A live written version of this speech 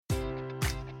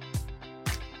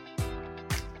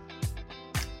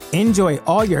Enjoy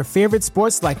all your favorite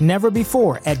sports like never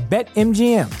before at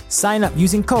BetMGM. Sign up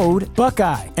using code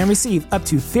Buckeye and receive up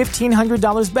to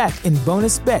 $1,500 back in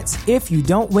bonus bets if you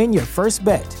don't win your first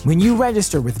bet. When you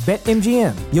register with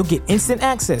BetMGM, you'll get instant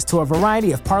access to a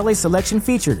variety of parlay selection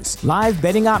features, live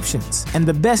betting options, and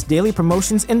the best daily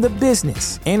promotions in the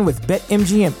business. And with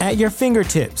BetMGM at your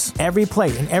fingertips, every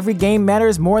play and every game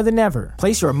matters more than ever.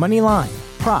 Place your money line,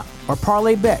 prop, or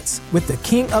parlay bets with the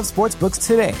king of sportsbooks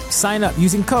today. Sign up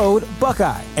using code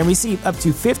Buckeye and receive up to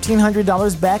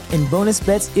 $1,500 back in bonus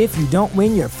bets if you don't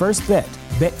win your first bet.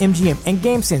 BetMGM and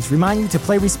GameSense remind you to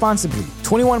play responsibly.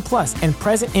 21 plus and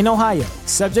present in Ohio,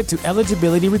 subject to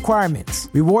eligibility requirements.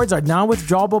 Rewards are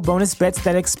non-withdrawable bonus bets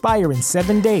that expire in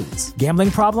 7 days. Gambling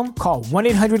problem? Call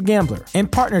 1-800-GAMBLER. In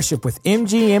partnership with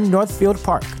MGM Northfield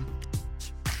Park.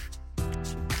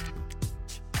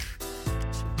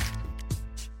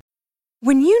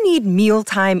 When you need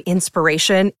mealtime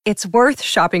inspiration, it's worth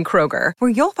shopping Kroger, where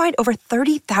you'll find over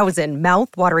 30,000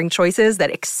 mouth-watering choices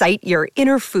that excite your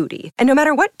inner foodie. And no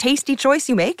matter what tasty choice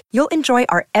you make, you'll enjoy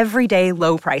our everyday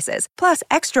low prices, plus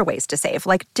extra ways to save,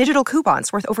 like digital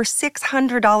coupons worth over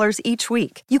 $600 each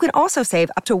week. You can also save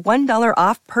up to $1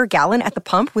 off per gallon at the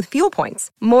pump with fuel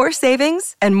points. More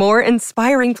savings and more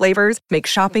inspiring flavors make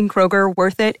shopping Kroger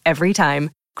worth it every time.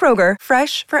 Kroger,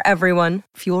 fresh for everyone.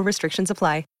 Fuel restrictions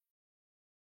apply.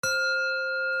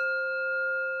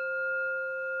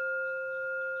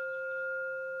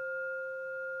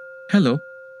 Hello,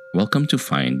 welcome to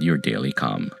Find Your Daily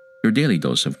Calm, your daily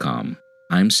dose of calm.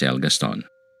 I'm Sel Gaston.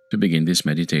 To begin this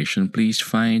meditation, please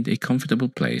find a comfortable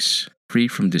place, free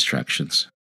from distractions,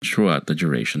 throughout the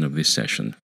duration of this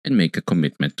session, and make a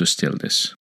commitment to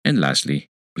stillness. And lastly,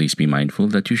 please be mindful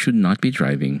that you should not be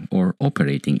driving or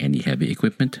operating any heavy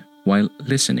equipment while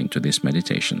listening to this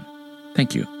meditation.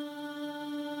 Thank you.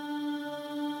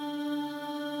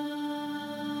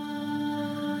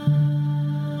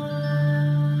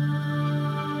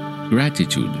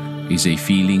 Gratitude is a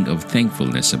feeling of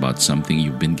thankfulness about something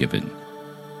you've been given.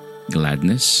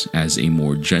 Gladness as a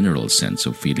more general sense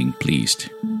of feeling pleased,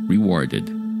 rewarded,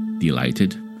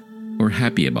 delighted, or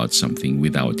happy about something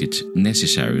without it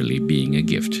necessarily being a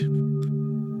gift.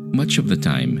 Much of the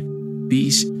time,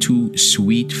 these two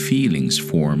sweet feelings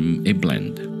form a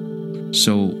blend.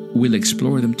 So we'll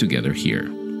explore them together here.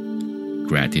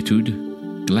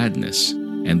 Gratitude, gladness,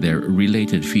 and their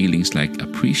related feelings like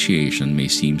appreciation may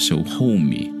seem so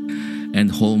homey and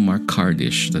Hallmark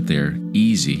cardish that they're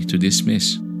easy to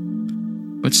dismiss.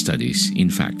 But studies,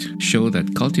 in fact, show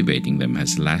that cultivating them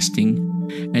has lasting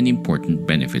and important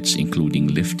benefits, including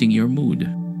lifting your mood,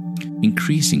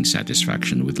 increasing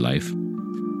satisfaction with life,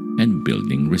 and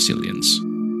building resilience.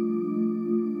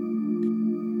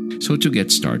 So to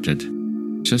get started,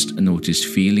 just notice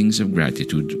feelings of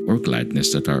gratitude or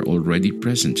gladness that are already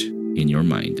present in your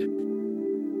mind.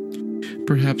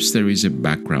 Perhaps there is a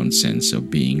background sense of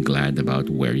being glad about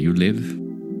where you live,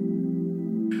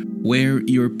 where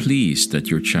you're pleased that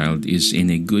your child is in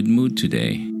a good mood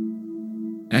today.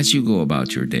 As you go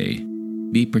about your day,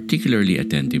 be particularly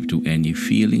attentive to any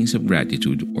feelings of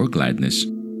gratitude or gladness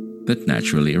that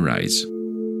naturally arise.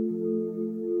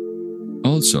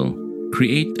 Also,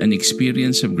 create an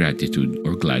experience of gratitude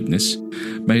or gladness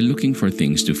by looking for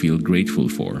things to feel grateful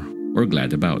for or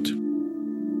glad about.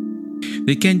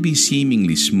 They can be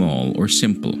seemingly small or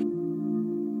simple.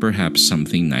 Perhaps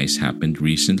something nice happened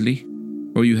recently,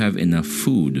 or you have enough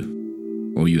food,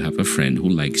 or you have a friend who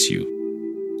likes you.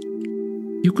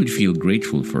 You could feel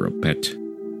grateful for a pet,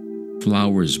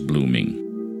 flowers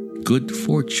blooming, good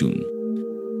fortune,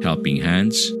 helping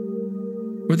hands,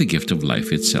 or the gift of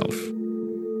life itself.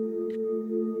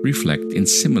 Reflect in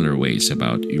similar ways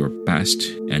about your past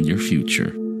and your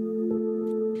future.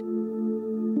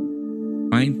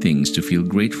 Find things to feel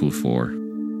grateful for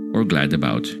or glad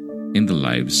about in the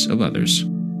lives of others.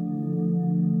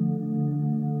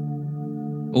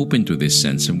 Open to this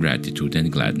sense of gratitude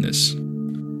and gladness.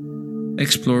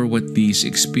 Explore what these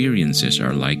experiences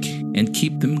are like and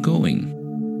keep them going.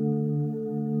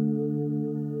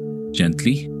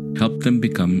 Gently help them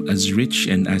become as rich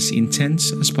and as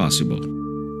intense as possible,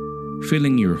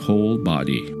 filling your whole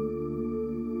body.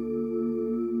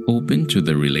 Open to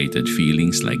the related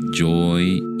feelings like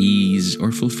joy, ease,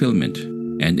 or fulfillment,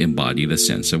 and embody the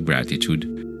sense of gratitude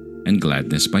and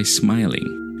gladness by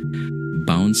smiling,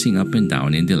 bouncing up and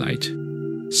down in delight,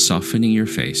 softening your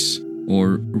face,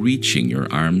 or reaching your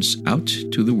arms out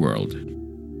to the world.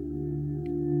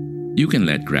 You can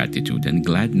let gratitude and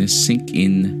gladness sink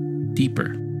in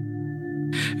deeper.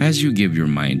 As you give your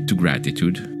mind to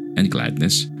gratitude and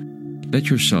gladness, let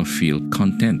yourself feel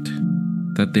content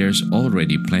that there's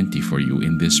already plenty for you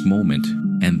in this moment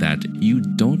and that you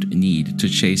don't need to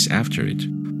chase after it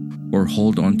or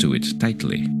hold on to it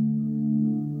tightly.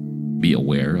 Be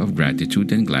aware of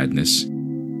gratitude and gladness,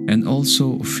 and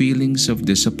also feelings of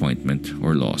disappointment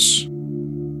or loss.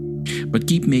 But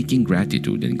keep making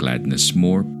gratitude and gladness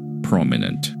more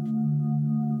prominent.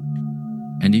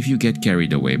 And if you get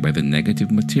carried away by the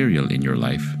negative material in your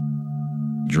life,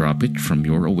 drop it from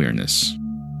your awareness.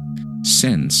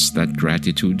 Sense that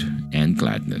gratitude and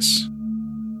gladness.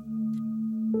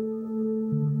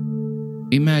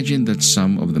 Imagine that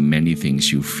some of the many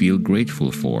things you feel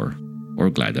grateful for or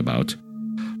glad about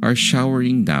are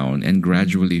showering down and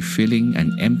gradually filling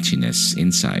an emptiness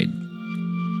inside.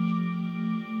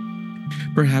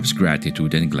 Perhaps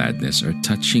gratitude and gladness are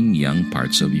touching young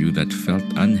parts of you that felt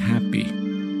unhappy.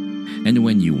 And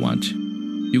when you want,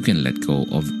 you can let go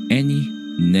of any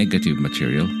negative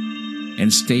material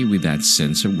and stay with that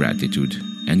sense of gratitude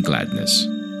and gladness.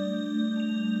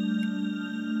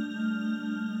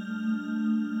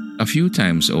 A few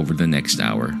times over the next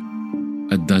hour,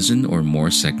 a dozen or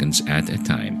more seconds at a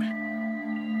time,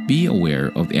 be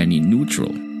aware of any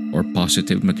neutral or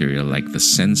positive material like the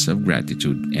sense of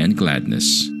gratitude and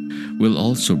gladness will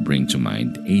also bring to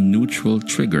mind a neutral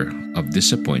trigger of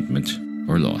disappointment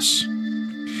or loss.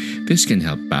 This can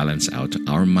help balance out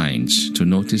our minds to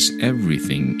notice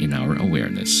everything in our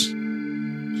awareness,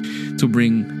 to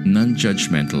bring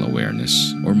non-judgmental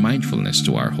awareness or mindfulness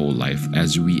to our whole life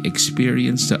as we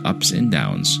experience the ups and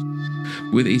downs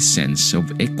with a sense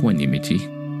of equanimity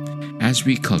as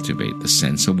we cultivate the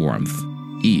sense of warmth,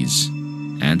 ease,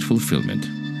 and fulfillment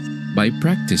by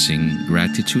practicing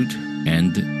gratitude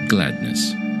and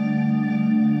gladness.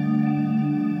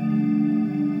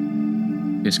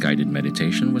 This guided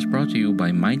meditation was brought to you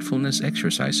by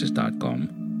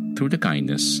mindfulnessexercises.com through the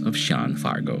kindness of Sean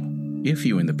Fargo. If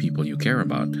you and the people you care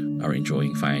about are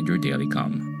enjoying Find Your Daily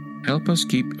Calm, help us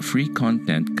keep free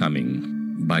content coming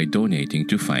by donating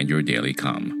to Find Your Daily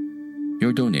Calm.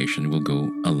 Your donation will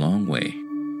go a long way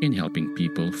in helping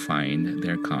people find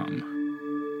their calm.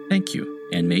 Thank you,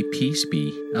 and may peace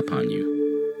be upon you.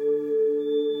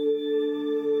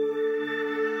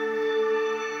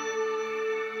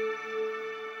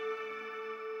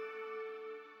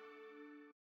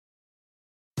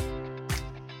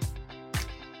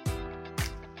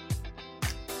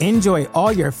 Enjoy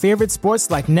all your favorite sports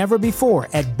like never before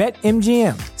at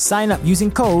BetMGM. Sign up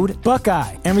using code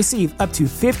Buckeye and receive up to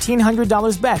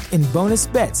 $1,500 back in bonus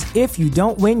bets if you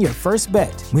don't win your first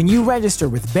bet. When you register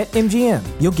with BetMGM,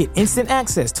 you'll get instant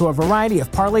access to a variety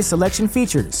of parlay selection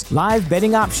features, live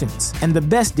betting options, and the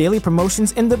best daily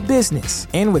promotions in the business.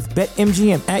 And with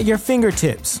BetMGM at your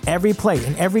fingertips, every play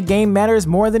and every game matters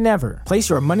more than ever. Place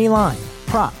your money line,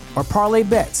 prop, or parlay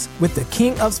bets with the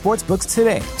king of sportsbooks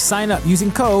today. Sign up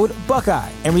using code Buckeye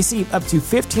and receive up to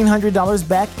 $1,500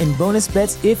 back in bonus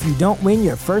bets if you don't win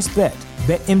your first bet.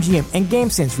 BetMGM and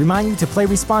GameSense remind you to play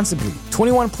responsibly.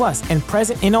 21 plus and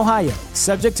present in Ohio,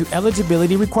 subject to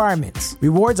eligibility requirements.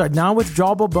 Rewards are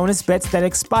non-withdrawable bonus bets that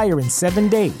expire in 7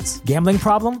 days. Gambling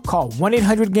problem? Call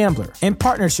 1-800-GAMBLER. In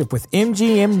partnership with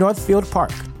MGM Northfield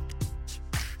Park.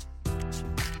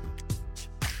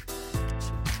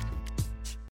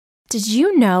 Did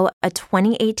you know a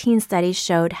 2018 study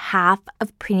showed half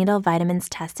of prenatal vitamins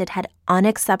tested had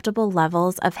unacceptable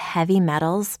levels of heavy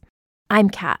metals? I'm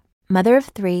Kat, mother of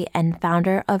 3 and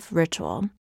founder of Ritual.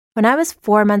 When I was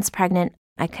 4 months pregnant,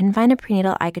 I couldn't find a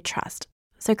prenatal I could trust,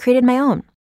 so I created my own.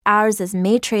 Ours is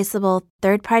made traceable,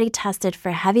 third-party tested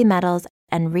for heavy metals,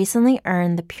 and recently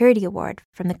earned the Purity Award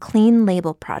from the Clean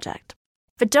Label Project.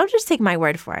 But don't just take my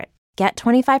word for it. Get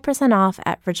 25% off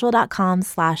at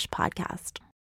ritual.com/podcast.